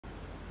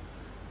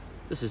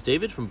This is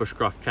David from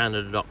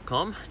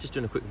bushcraftcanada.com. Just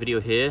doing a quick video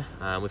here.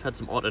 We've had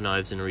some Otter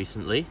knives in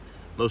recently,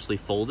 mostly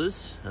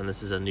folders, and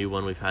this is a new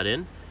one we've had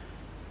in.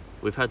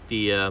 We've had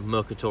the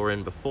Mercator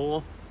in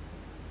before,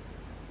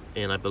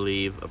 in I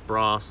believe a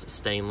brass,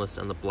 stainless,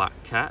 and the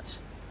black cat.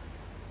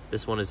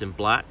 This one is in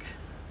black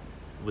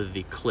with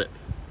the clip,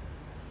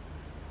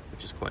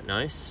 which is quite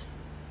nice.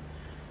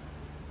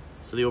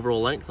 So the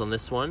overall length on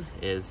this one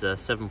is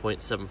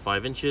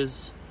 7.75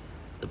 inches.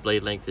 The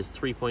blade length is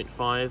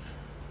 3.5.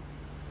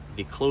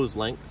 The close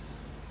length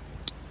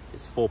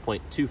is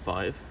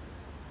 4.25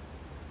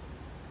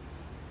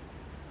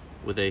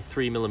 with a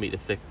 3mm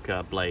thick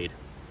blade.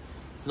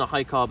 It's not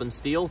high carbon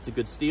steel, it's a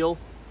good steel.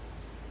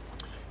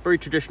 Very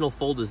traditional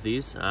folders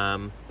these.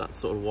 That's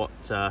sort of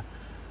what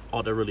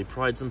Otter really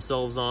prides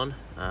themselves on.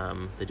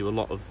 They do a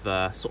lot of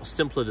sort of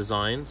simpler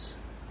designs,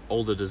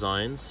 older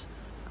designs,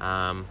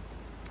 that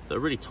are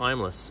really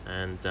timeless,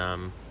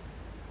 and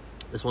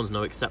this one's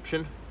no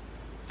exception.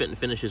 Fit and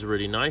finish is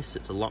really nice.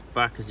 It's a lock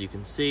back, as you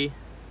can see.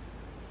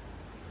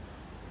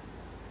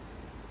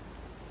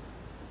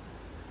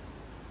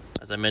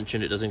 As I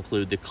mentioned, it does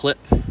include the clip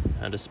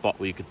and a spot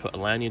where you could put a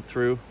lanyard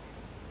through.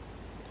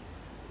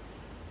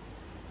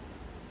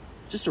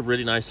 Just a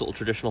really nice little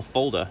traditional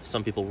folder.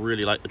 Some people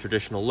really like the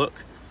traditional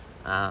look.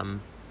 And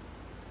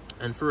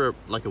for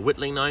like a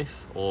whittling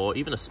knife or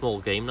even a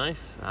small game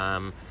knife,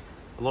 a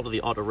lot of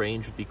the Otter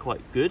range would be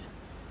quite good.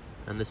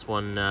 And this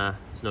one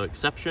is no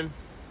exception.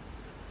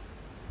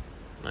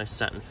 Nice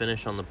satin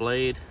finish on the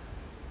blade.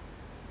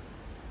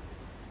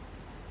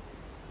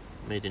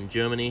 Made in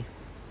Germany.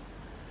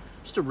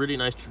 Just a really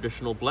nice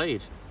traditional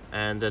blade,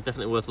 and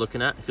definitely worth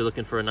looking at if you're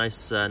looking for a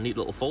nice, neat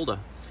little folder.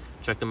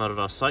 Check them out at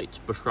our site,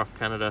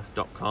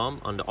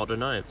 bushcraftcanada.com, under Otter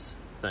Knives.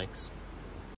 Thanks.